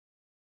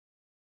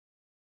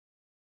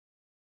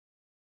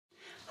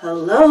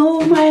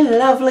Hello, my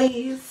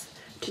lovelies.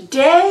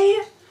 Today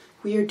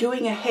we are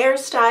doing a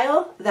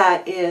hairstyle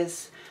that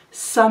is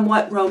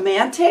somewhat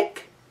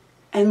romantic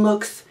and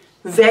looks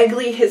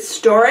vaguely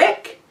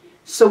historic.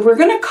 So we're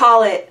going to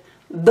call it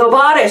the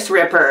Bodice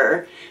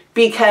Ripper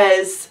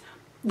because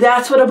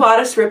that's what a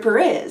bodice ripper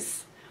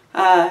is.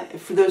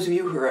 For those of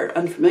you who are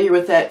unfamiliar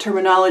with that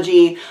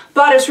terminology,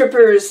 bodice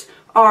rippers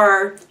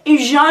are a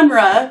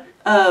genre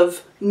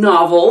of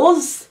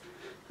novels,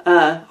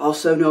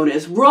 also known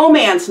as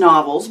romance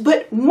novels,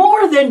 but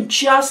more than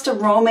just a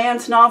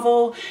romance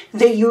novel.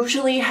 They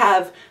usually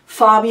have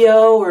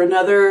Fabio or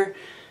another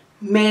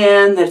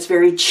man that's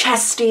very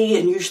chesty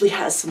and usually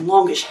has some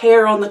longish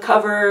hair on the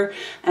cover,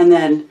 and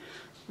then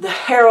the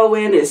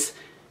heroine is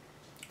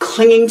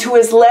clinging to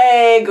his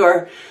leg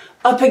or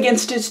up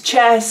against his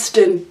chest,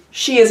 and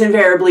she is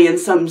invariably in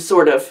some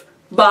sort of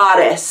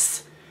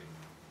bodice.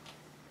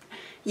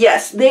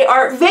 Yes, they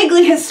are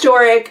vaguely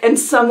historic and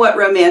somewhat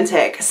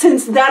romantic,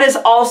 since that is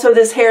also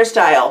this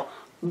hairstyle,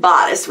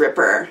 Bodice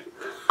Ripper.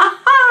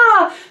 Ha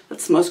ha!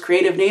 That's the most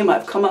creative name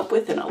I've come up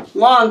with in a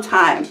long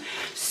time.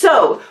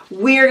 So,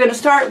 we're going to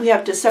start. We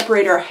have to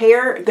separate our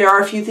hair. There are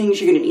a few things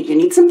you're going to need. You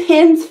need some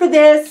pins for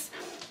this.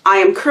 I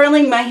am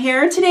curling my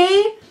hair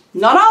today.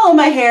 Not all of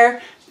my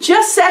hair,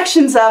 just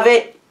sections of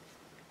it,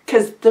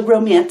 because the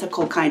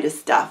romantical kind of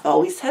stuff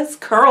always has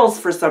curls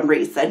for some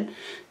reason.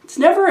 It's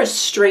never a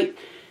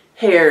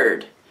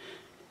straight-haired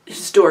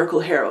historical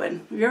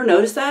heroine. Have you ever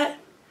noticed that?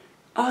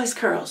 Always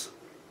curls.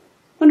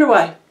 Wonder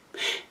why.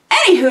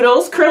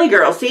 Anywhoodles, curly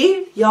girl,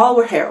 see? Y'all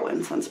were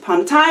heroines once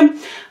upon a time.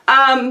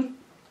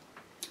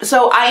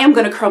 So I am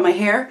going to curl my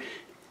hair.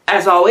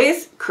 As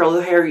always,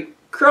 curl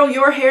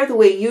your hair the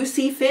way you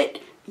see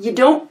fit. You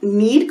don't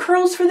need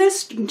curls for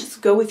this. You can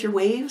just go with your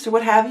waves or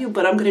what have you,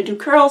 but I'm going to do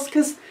curls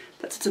because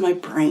that's what's in my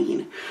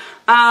brain.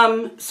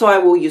 So I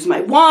will use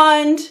my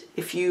wand.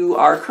 If you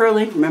are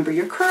curling, remember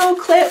your curl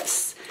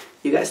clips.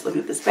 You guys look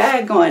at this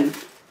bag going,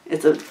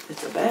 it's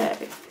a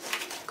bag.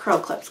 Curl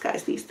clips,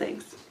 guys, these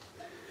things.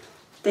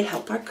 They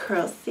help our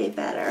curls stay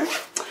better.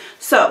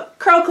 So,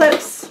 curl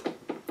clips,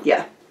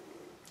 yeah.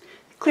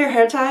 Clear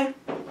hair tie,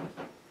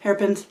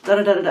 hairpins,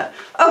 da-da-da-da-da.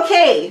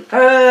 Okay,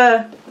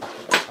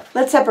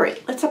 let's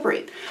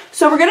separate.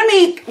 So we're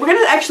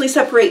gonna actually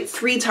separate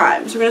 3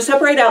 times. We're gonna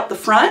separate out the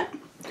front,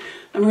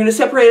 and we're gonna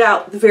separate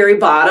out the very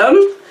bottom,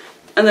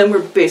 and then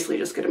we're basically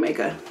just gonna make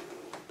a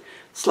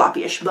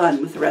sloppy-ish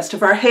bun with the rest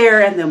of our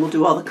hair, and then we'll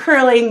do all the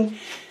curling,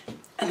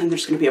 and then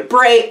there's gonna be a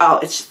braid. Oh,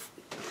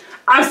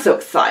 I'm so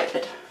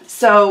excited.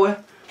 So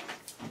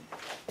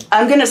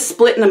I'm gonna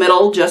split in the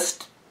middle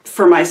just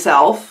for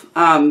myself.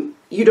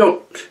 You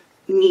don't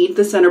need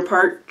the center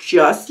part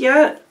just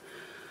yet,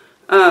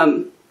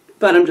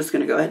 but I'm just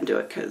gonna go ahead and do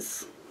it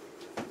because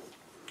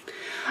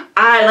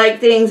I like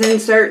things in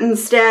certain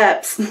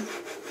steps.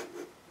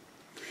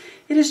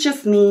 It is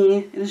just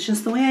me. It is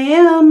just the way I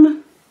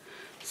am.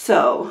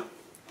 So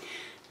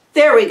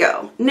there we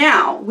go.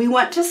 Now we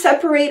want to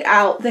separate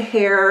out the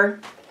hair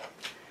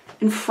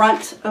in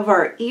front of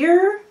our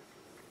ear,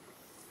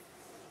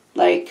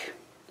 like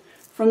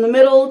from the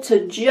middle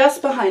to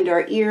just behind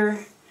our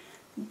ear,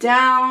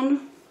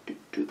 down,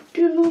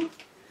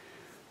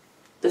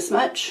 this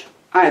much,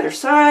 either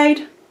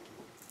side.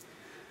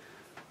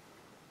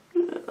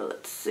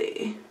 Let's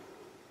see.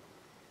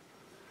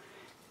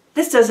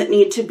 This doesn't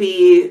need to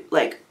be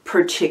like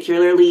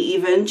particularly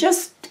even,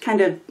 just kind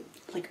of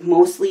like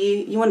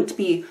mostly. You want it to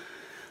be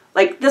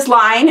like this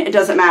line. It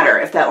doesn't matter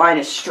if that line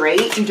is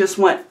straight. You just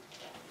want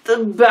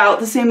about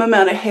the same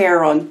amount of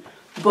hair on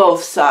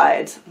both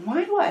sides.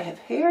 Why do I have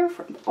hair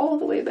from all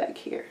the way back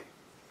here?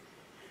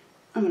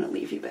 I'm going to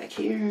leave you back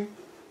here.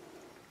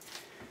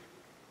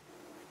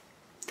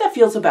 That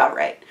feels about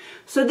right.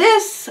 So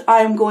this,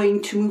 I'm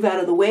going to move out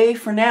of the way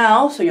for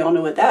now, so y'all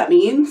know what that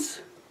means.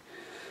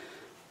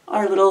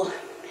 Our little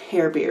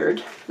hair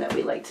beard that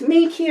we like to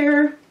make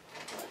here.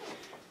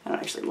 I don't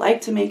actually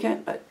like to make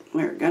it, but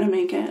we're going to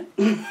make it.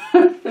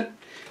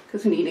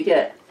 Because we need to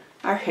get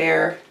our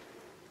hair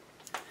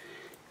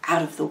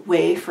out of the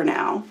way for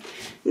now.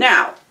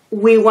 Now,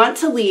 we want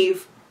to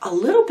leave a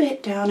little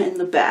bit down in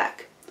the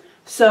back.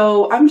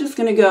 So I'm just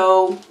going to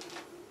go,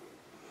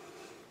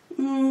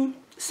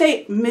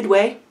 say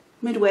midway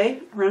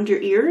around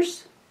your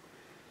ears.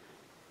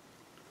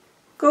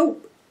 Go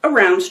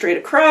around straight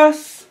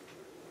across.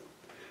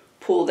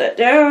 Pull that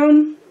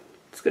down.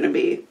 It's going to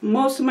be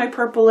most of my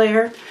purple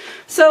layer.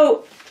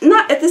 So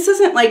this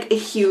isn't like a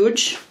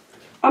huge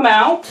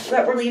amount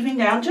that we're leaving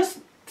down, just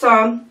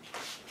some,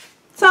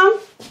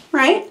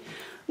 right?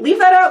 Leave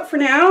that out for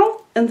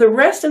now, and the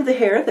rest of the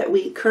hair that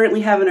we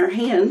currently have in our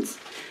hands,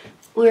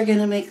 we're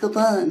gonna make a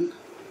bun.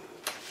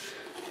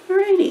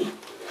 Alrighty.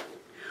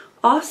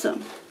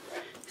 Awesome.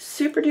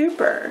 Super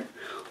duper.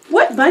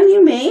 What bun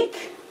you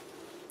make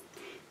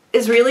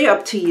is really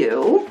up to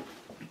you,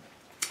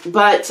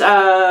 but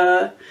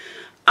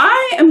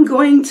I am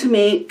going to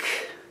make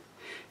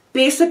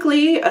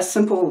basically a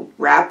simple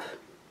wrap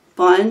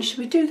bun. Should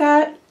we do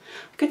that?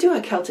 could do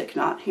a Celtic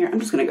knot here. I'm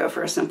just going to go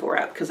for a simple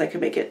wrap because I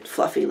can make it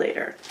fluffy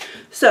later.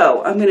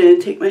 So I'm going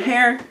to take my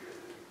hair,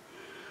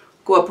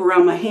 go up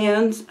around my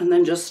hands, and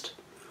then just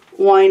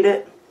wind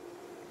it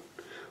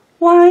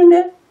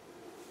around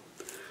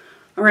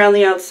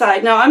the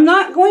outside. Now I'm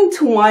not going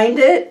to wind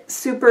it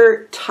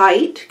super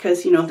tight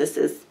because, you know, this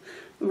is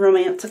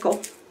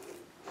romantical,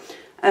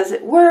 as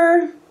it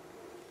were.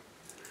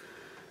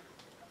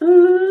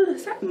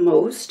 Is that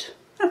most?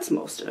 That's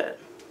most of it.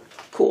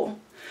 Cool.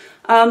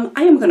 I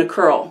am going to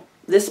curl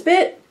this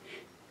bit.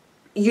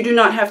 You do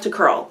not have to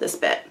curl this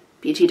bit,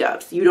 BT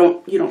dubs. You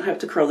don't have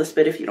to curl this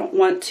bit if you don't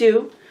want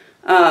to.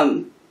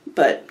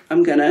 But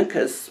I'm gonna,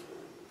 because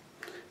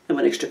I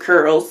want extra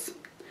curls.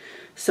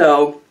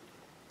 So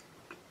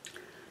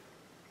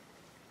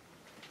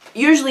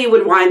usually you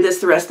would wind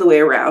this the rest of the way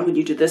around when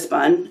you do this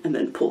bun and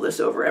then pull this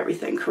over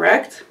everything,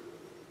 correct?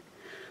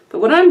 But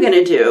what I'm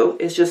gonna do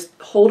is just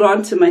hold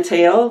on to my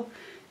tail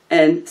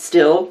and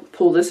still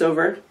pull this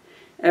over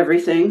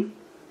everything.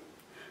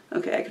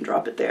 Okay, I can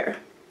drop it there.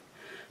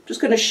 I'm just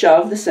gonna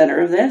shove the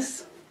center of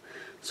this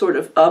sort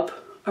of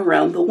up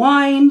around the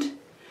wind.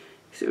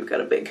 See, we've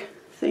got a big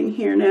thing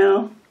here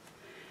now.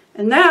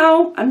 And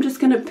now I'm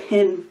just gonna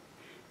pin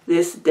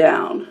this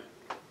down.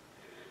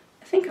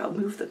 I think I'll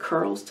move the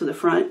curls to the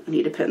front. I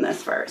need to pin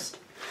this first.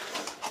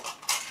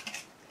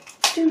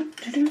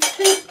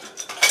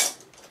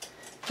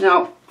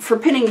 Now, for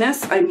pinning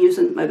this, I'm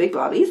using my big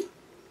bobbies.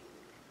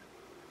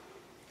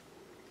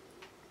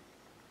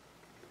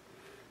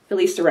 At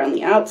least around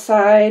the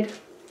outside.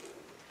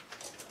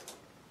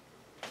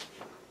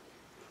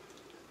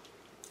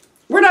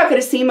 We're not going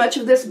to see much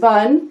of this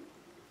bun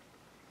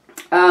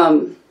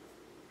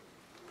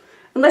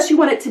unless you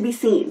want it to be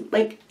seen.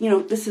 Like, you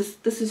know, this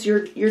is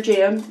your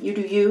jam. You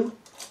do you.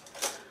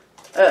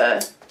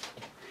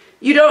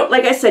 You don't,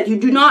 like I said, you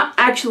do not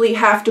actually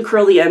have to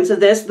curl the ends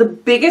of this. The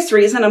biggest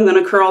reason I'm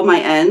going to curl my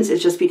ends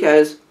is just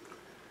because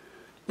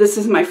this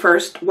is my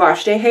first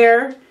wash day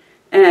hair,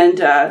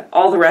 and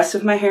all the rest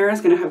of my hair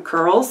is going to have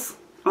curls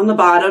on the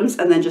bottoms,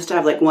 and then just to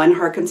have like one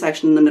harken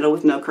section in the middle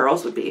with no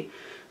curls would be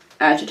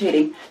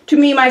agitating to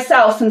me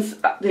myself, since,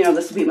 you know,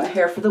 this will be my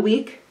hair for the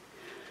week.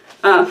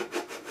 That's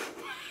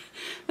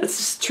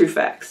just true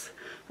facts.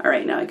 All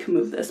right, now I can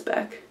move this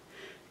back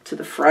to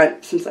the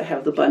front since I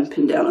have the bun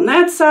pinned down on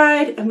that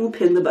side, and we'll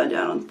pin the bun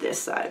down on this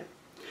side.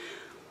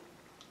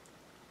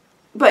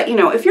 But, you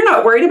know, if you're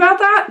not worried about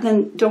that,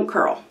 then don't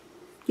curl.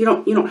 You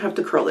don't have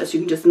to curl this.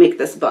 You can just make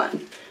this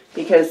bun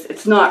because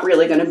it's not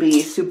really going to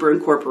be super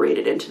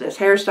incorporated into this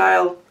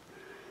hairstyle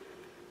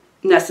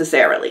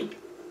necessarily.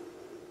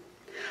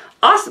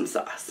 Awesome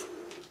sauce.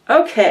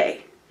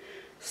 Okay,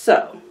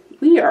 so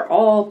we are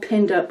all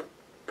pinned up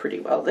pretty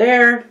well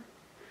there,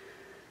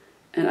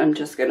 and I'm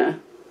just gonna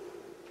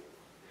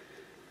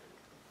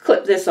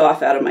clip this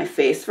off out of my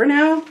face for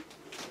now.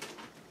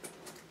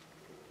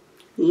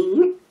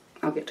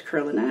 I'll get to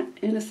curling that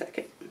in a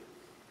second.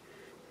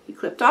 You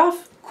clipped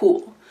off?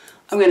 Cool.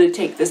 I'm gonna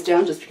take this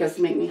down just because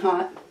it made me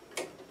hot.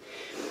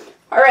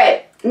 All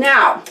right,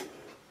 now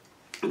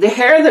the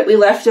hair that we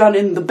left down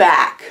in the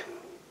back,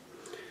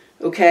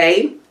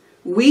 okay,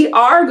 we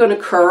are gonna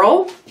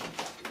curl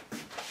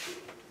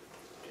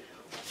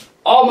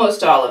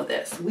almost all of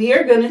this. We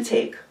are gonna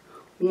take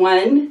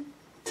one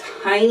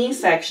tiny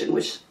section,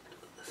 which,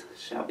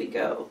 shall we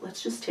go?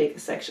 Let's just take a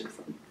section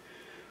from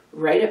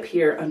right up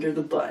here under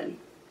the bun.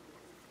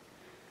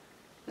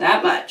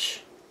 That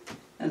much.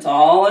 That's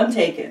all I'm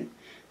taking.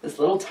 This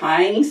little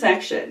tiny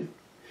section.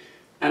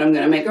 And I'm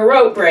gonna make a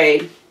rope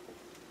braid.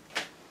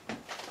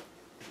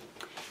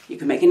 You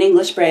can make an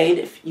English braid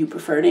if you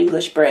prefer an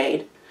English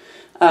braid.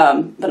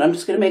 But I'm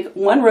just gonna make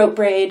one rope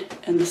braid,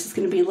 and this is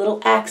gonna be a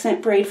little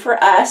accent braid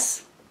for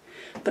us.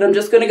 But I'm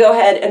just gonna go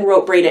ahead and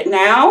rope braid it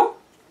now.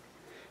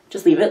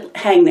 Just leave it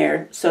hang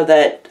there so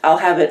that I'll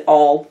have it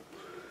all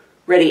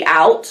ready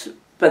out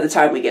by the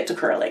time we get to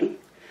curling.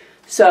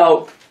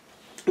 So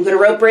I'm gonna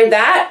rope braid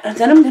that, and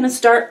then I'm gonna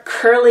start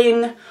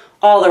curling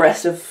all the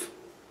rest of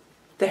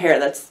the hair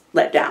that's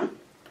let down.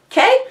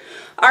 Okay?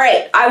 All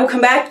right, I will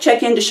come back,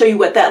 check in to show you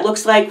what that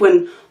looks like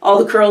when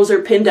all the curls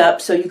are pinned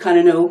up so you kind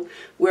of know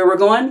where we're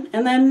going.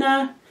 And then,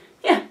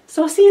 yeah,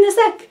 so I'll see you in a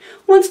sec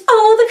once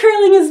all the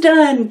curling is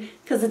done,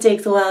 because it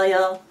takes a while,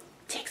 y'all.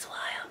 It takes a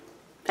while.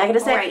 Back in a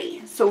sec.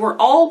 Alrighty, so we're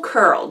all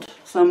curled.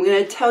 So I'm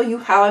going to tell you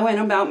how I went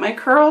about my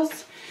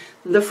curls.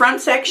 The front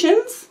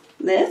sections,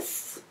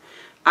 this,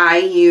 I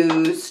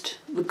used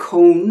the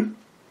cone,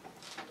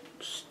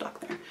 stuck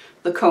there,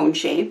 the cone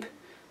shape,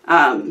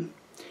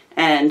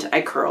 and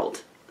I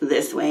curled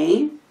this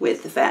way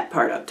with the fat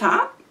part up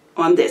top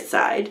on this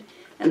side,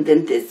 and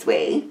then this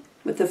way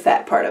with the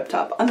fat part up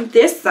top on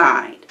this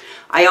side.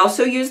 I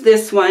also used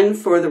this one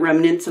for the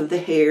remnants of the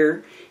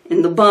hair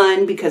in the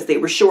bun because they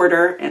were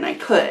shorter and I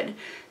could.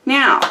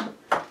 Now,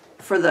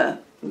 for the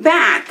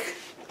back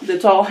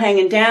that's all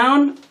hanging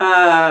down,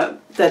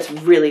 that's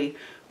really,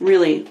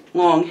 really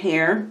long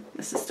hair.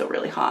 This is still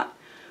really hot.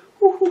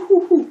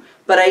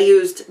 But I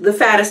used the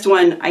fattest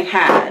one I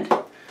had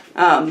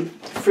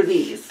for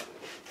these.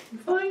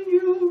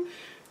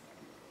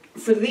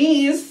 for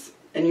these,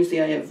 and you see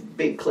I have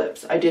big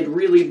clips, I did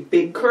really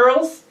big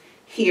curls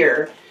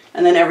here,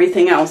 and then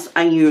everything else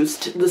I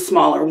used the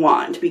smaller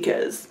wand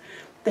because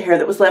the hair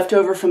that was left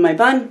over from my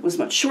bun was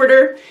much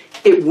shorter.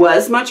 It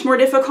was much more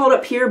difficult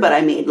up here, but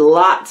I made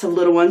lots of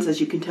little ones,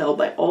 as you can tell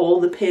by all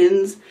the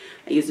pins.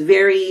 I used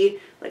very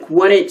like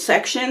 1-inch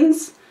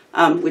sections,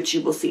 which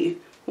you will see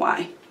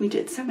why we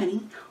did so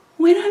many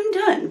when I'm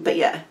done. But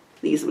yeah,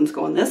 these ones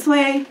going this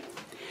way,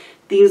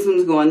 these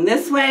ones going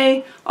this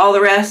way, all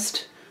the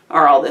rest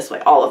are all this way,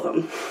 all of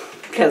them,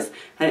 because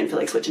I didn't feel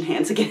like switching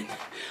hands again.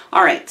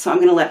 All right, so I'm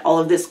gonna let all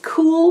of this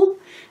cool,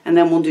 and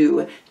then we'll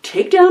do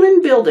takedown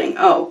and building.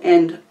 Oh,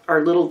 and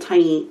our little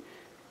tiny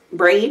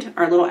braid,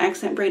 our little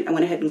accent braid, I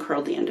went ahead and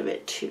curled the end of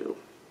it too.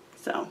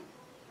 So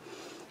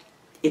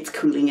it's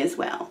cooling as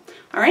well.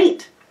 All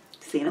right,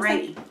 see you in a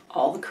second.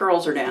 All the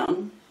curls are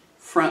down,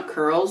 front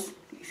curls.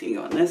 You see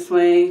going this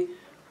way,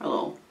 our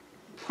little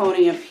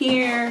pony up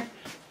here,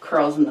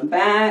 curls in the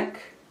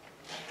back.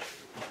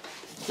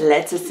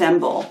 Let's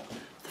assemble.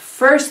 The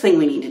first thing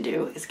we need to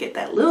do is get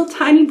that little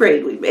tiny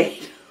braid we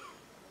made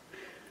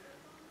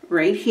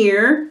right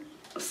here.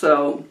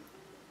 So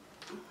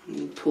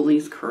pull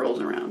these curls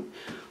around.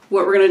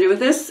 What we're going to do with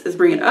this is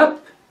bring it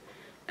up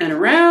and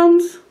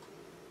around.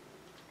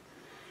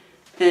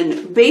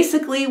 And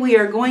basically we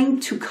are going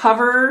to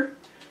cover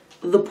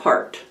the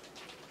part.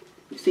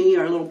 You see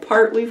our little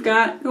part we've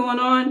got going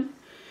on?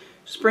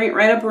 Just bring it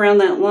right up around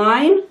that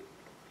line.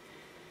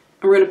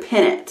 And we're going to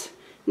pin it.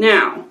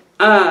 Now,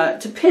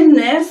 to pin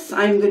this,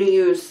 I'm going to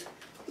use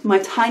my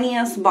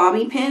tiniest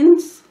bobby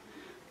pins,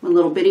 my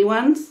little bitty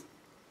ones.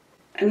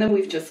 And then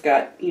we've just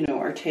got, you know,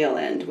 our tail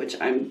end, which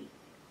I'm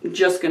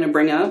just going to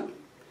bring up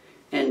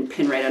and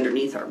pin right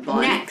underneath our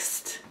bun.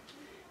 Next,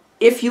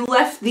 if you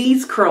left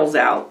these curls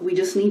out, we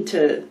just need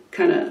to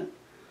kind of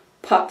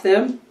pop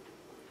them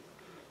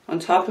on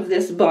top of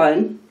this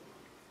bun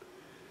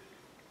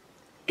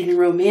in a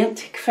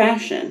romantic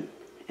fashion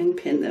and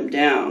pin them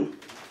down.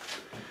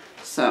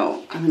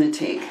 So I'm going to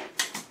take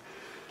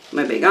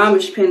my big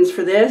Amish pins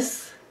for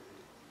this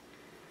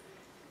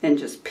and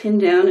just pin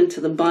down into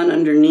the bun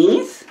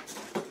underneath.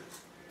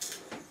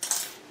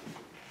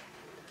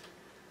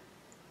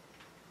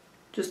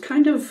 Just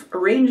kind of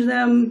arrange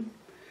them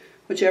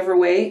whichever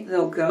way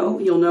they'll go.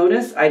 You'll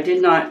notice I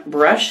did not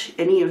brush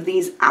any of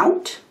these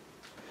out.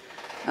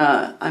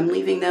 I'm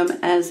leaving them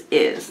as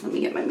is. Let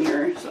me get my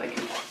mirror so I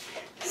can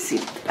see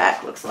what the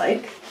back looks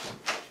like.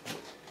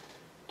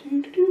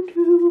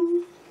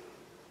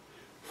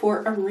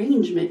 For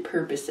arrangement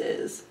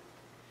purposes.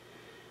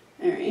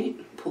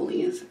 Alright, pull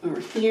these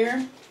over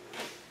here.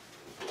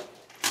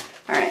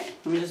 Alright,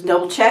 let me just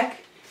double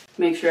check.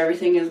 Make sure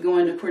everything is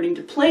going according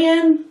to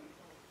plan.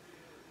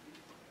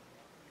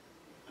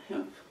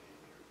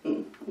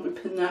 I'm going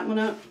to pin that one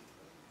up.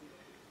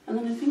 And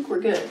then I think we're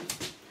good.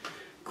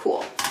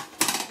 Cool.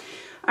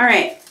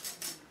 Alright,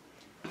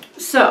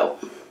 so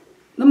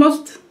the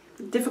most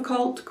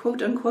difficult,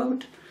 quote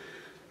unquote,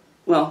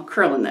 well,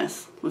 curling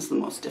this was the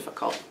most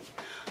difficult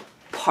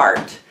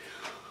part.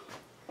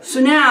 So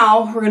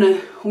now we're going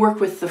to work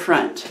with the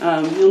front.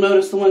 You'll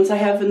notice the ones I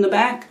have in the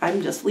back,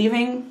 I'm just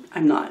leaving.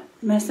 I'm not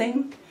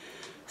messing.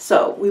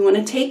 So we want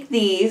to take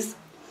these.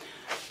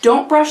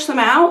 Don't brush them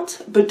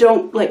out, but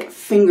don't like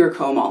finger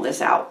comb all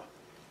this out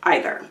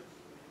either.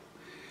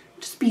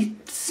 Just be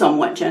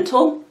somewhat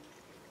gentle.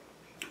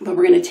 But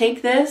we're going to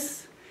take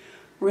this,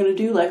 we're going to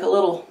do like a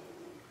little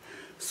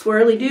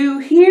swirly-do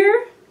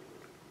here.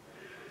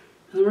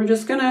 And we're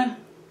just going to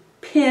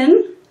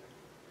pin.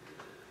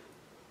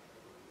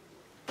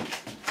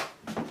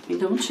 Let me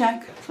double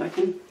check so I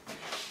can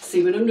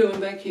see what I'm doing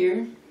back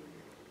here.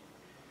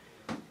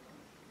 I'm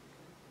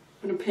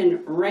going to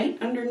pin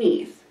right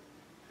underneath,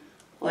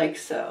 like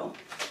so.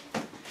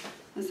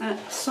 Is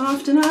that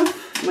soft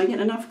enough? Am I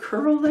getting enough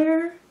curl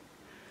there?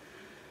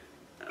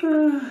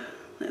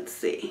 Let's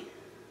see.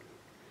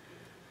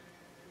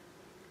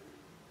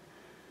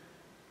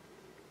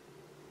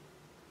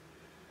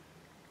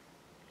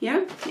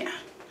 Yeah? Yeah.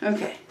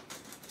 Okay.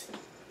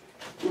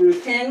 I'm going to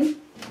pin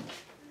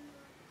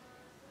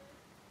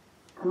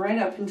right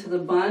up into the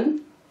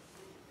bun.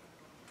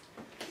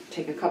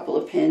 Take a couple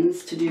of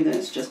pins to do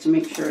this just to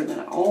make sure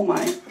that all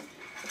my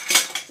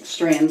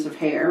strands of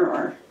hair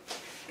are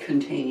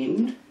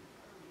contained,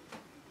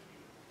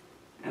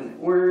 as it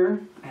were.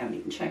 I haven't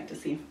even checked to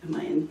see if am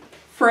I in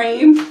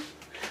frame.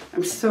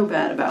 I'm so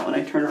bad about when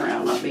I turn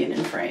around not being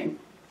in frame.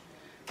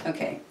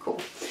 Okay,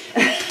 cool.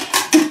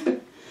 The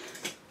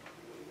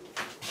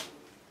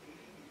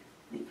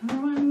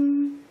other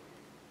one,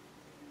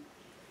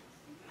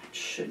 that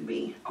should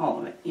be all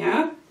of it,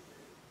 yeah?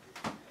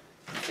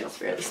 Feels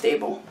fairly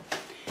stable.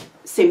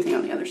 Same thing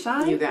on the other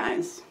side. You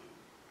guys,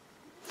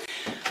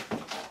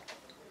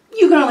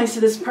 you can only see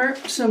this part,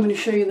 so I'm going to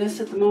show you this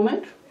at the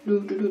moment.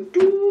 Let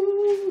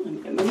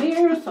me get my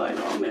mirror so I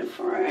know I'm in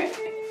frame.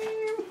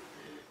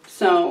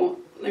 So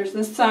there's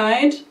this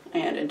side. I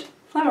added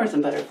flowers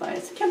and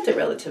butterflies. Kept it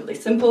relatively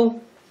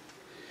simple,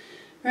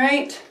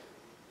 right?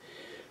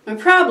 My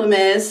problem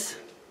is,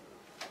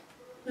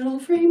 little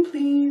frame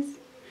please,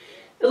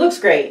 It looks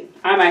great.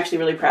 I'm actually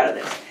really proud of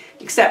this,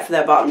 except for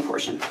that bottom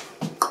portion.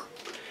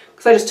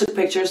 Because I just took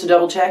pictures to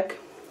double check.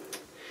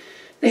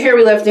 The hair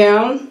we left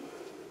down,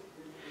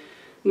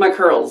 my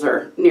curls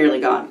are nearly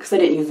gone because I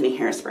didn't use any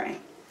hairspray.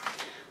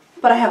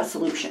 But I have a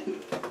solution.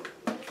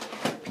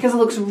 Because it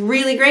looks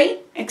really great,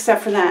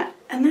 except for that.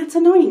 And that's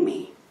annoying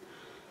me.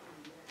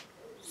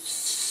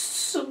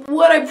 So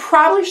what I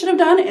probably should have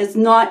done is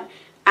not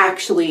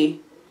actually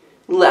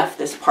left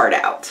this part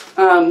out.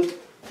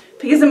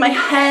 Because in my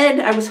head,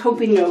 I was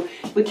hoping, you know,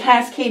 we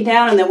cascade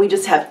down and then we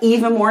just have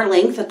even more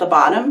length at the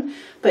bottom.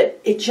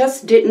 But it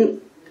just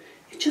didn't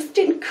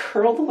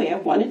curl the way I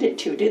wanted it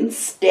to. It didn't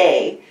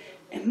stay.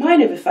 It might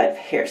have if I've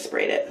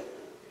hairsprayed it,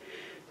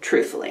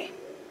 truthfully.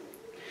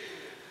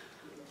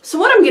 So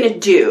what I'm going to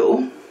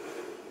do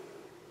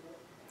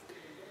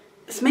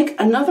is make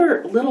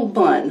another little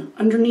bun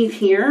underneath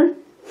here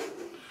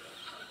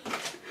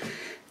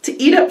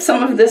to eat up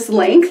some of this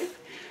length,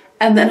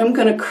 and then I'm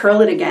going to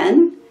curl it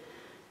again,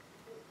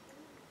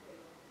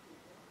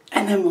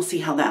 and then we'll see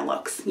how that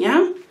looks,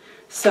 yeah?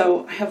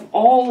 So I have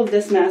all of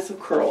this massive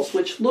curls,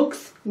 which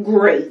looks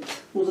great.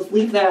 We'll just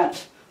leave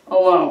that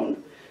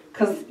alone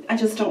because I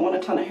just don't want a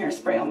ton of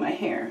hairspray on my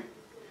hair.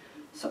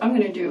 So I'm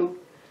going to do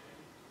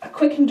a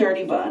quick and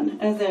dirty bun,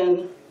 as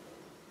in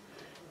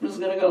I'm just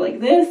going to go like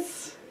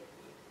this,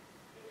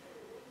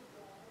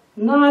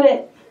 knot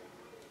it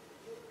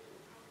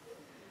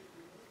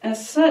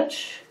as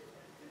such.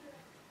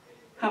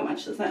 How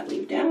much does that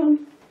leave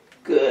down?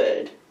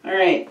 Good. All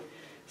right,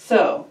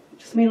 so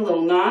just made a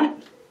little knot.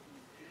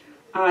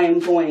 I'm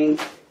going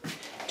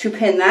to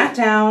pin that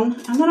down,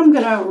 and then I'm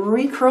going to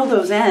recurl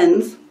those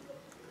ends,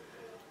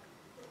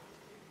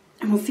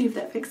 and we'll see if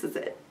that fixes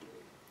it.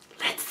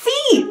 Let's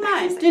see.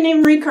 Nice. Didn't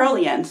even recurl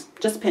the ends,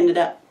 just pinned it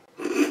up.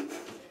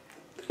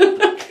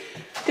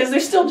 Because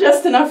there's still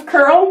just enough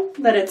curl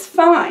that it's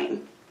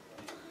fine.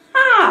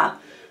 Ah,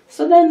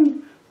 so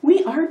then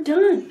we are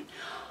done.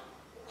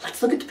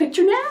 Let's look at the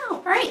picture now.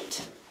 All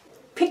right.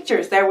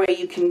 Pictures, that way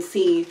you can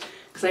see,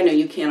 because I know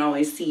you can't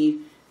always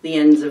see the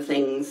ends of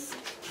things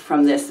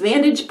from this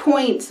vantage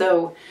point.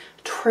 So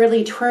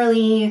twirly,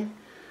 twirly,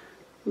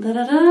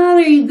 da-da-da,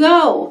 there you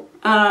go.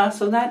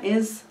 So that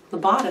is the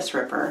Bodice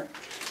Ripper.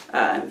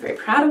 I'm very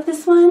proud of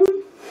this one.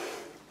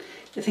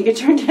 I think it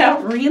turned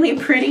out really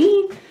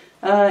pretty.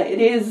 It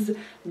is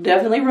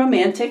definitely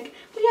romantic.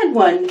 We had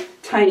one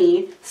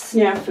tiny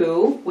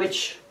snafu,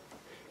 which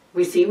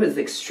we see was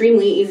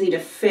extremely easy to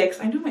fix.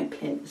 I know my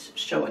pin's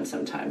showing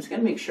sometimes.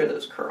 Gotta make sure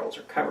those curls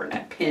are covering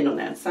that pin on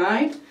that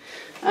side.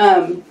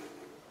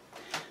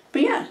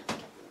 But yeah,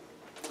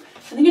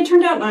 I think it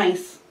turned out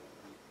nice.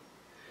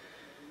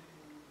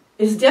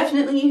 It's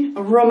definitely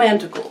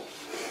romantical.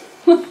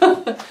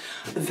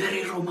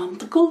 Very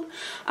romantical.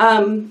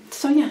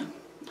 So yeah,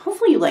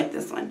 hopefully you like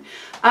this one.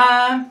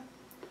 I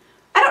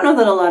don't know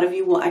that a lot of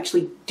you will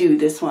actually do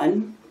this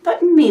one,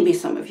 but maybe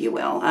some of you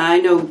will. I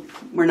know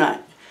we're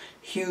not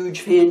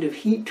huge fan of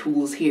heat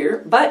tools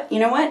here, but you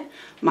know what?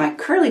 My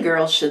curly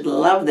girls should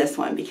love this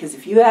one, because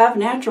if you have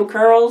natural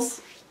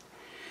curls,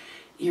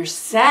 you're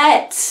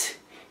set.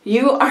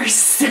 You are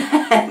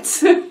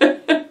set.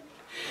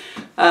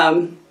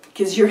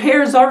 Because your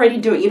hair is already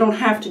doing, you don't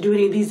have to do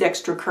any of these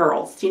extra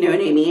curls. You know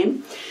what I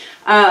mean?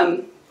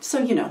 So,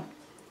 you know,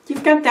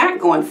 you've got that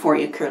going for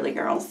you, curly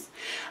girls.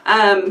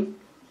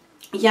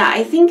 Yeah,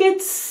 I think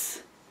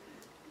it's,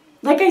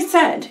 like I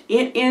said,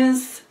 it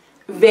is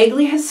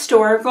vaguely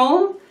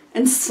historical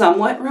and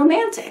somewhat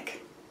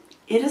romantic.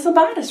 It is a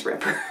Bodice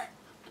Ripper.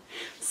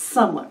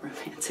 Somewhat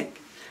romantic.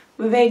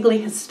 Vaguely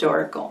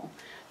historical.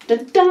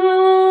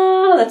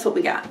 Da-da! That's what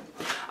we got.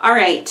 All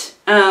right.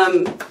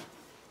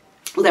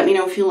 Let me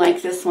know if you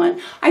like this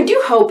one. I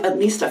do hope at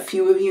least a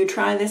few of you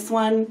try this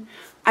one.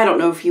 I don't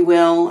know if you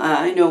will.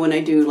 I know when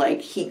I do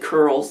like heat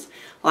curls,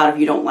 a lot of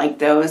you don't like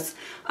those.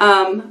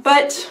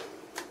 But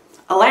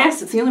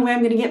alas, it's the only way I'm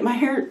going to get my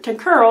hair to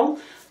curl.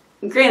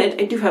 Granted,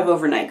 I do have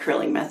overnight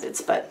curling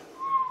methods, but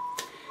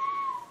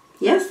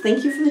yes,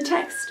 thank you for the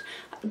text.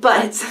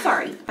 But,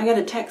 sorry, I got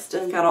a text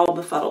and got all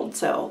befuddled,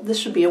 so this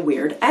should be a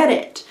weird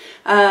edit.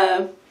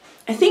 I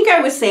think I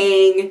was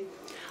saying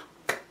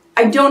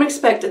I don't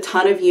expect a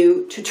ton of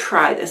you to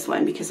try this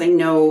one because I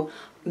know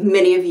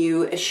many of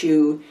you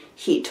eschew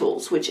heat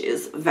tools, which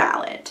is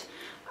valid.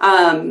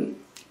 But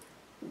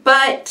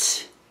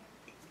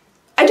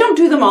I don't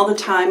do them all the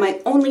time. I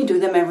only do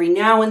them every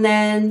now and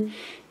then,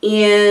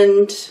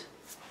 and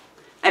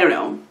I don't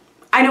know.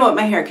 I know what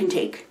my hair can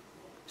take,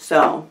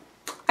 so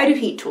I do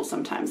heat tools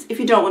sometimes. If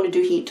you don't want to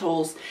do heat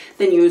tools,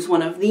 then use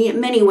one of the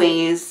many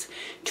ways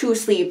to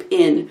sleep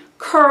in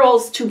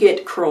curls to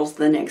get curls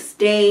the next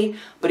day.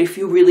 But if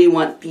you really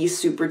want these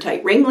super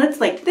tight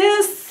ringlets like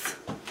this,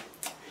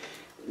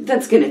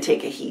 that's going to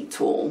take a heat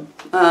tool.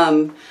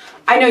 I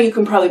know you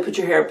can probably put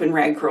your hair up in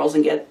rag curls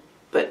and get,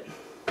 but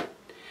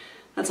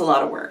that's a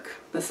lot of work.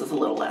 This is a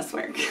little less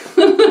work.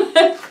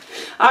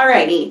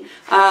 Alrighty,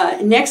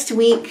 next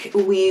week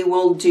we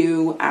will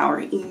do our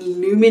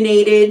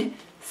illuminated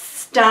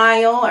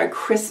style, our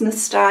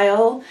Christmas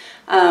style.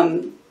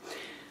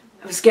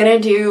 I was gonna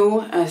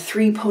do a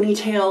 3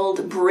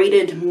 ponytailed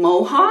braided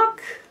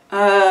mohawk.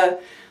 I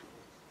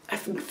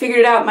figured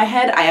it out in my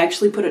head. I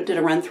actually did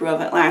a run through of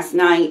it last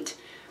night,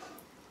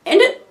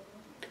 and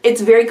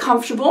it's very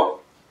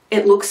comfortable.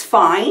 It looks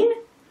fine,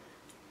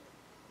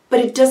 but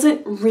it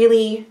doesn't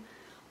really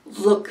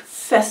look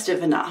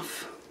festive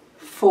enough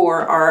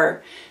for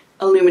our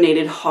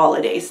illuminated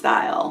holiday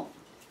style.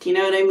 Do you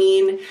know what I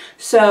mean?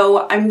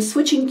 So I'm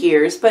switching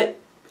gears, but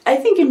I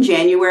think in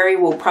January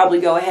we'll probably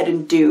go ahead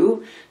and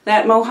do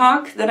that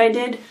mohawk that I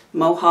did,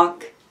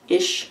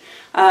 mohawk-ish,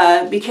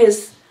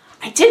 because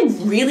I did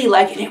really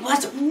like it. It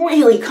was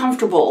really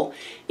comfortable.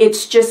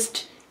 It's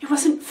just, it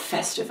wasn't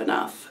festive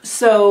enough.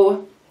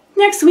 So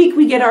next week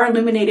we get our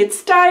illuminated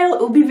style. It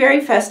will be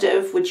very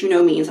festive, which you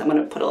know means I'm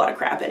gonna put a lot of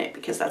crap in it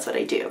because that's what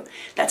I do.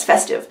 That's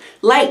festive.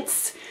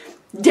 Lights,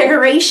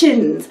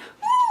 decorations,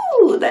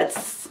 woo,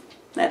 that's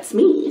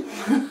me.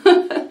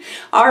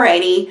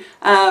 Alrighty,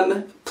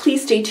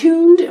 please stay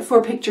tuned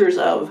for pictures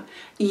of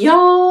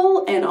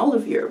y'all and all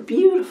of your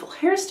beautiful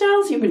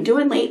hairstyles you've been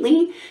doing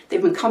lately.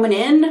 They've been coming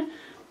in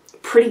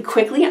pretty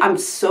quickly. I'm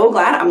so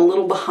glad. I'm a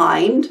little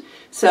behind.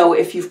 So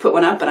if you've put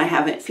one up and I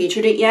haven't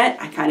featured it yet,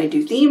 I kind of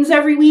do themes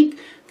every week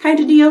kind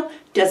of deal.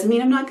 Doesn't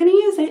mean I'm not going to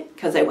use it,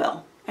 because I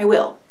will. I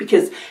will,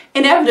 because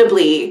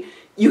inevitably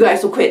you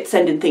guys will quit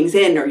sending things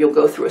in, or you'll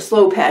go through a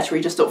slow patch where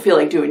you just don't feel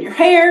like doing your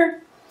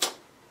hair.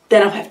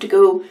 Then I'll have to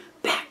go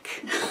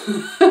back.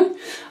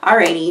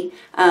 Alrighty,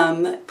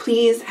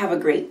 please have a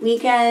great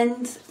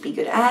weekend. Be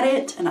good at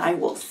it, and I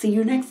will see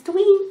you next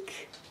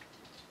week.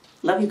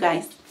 Love you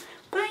guys.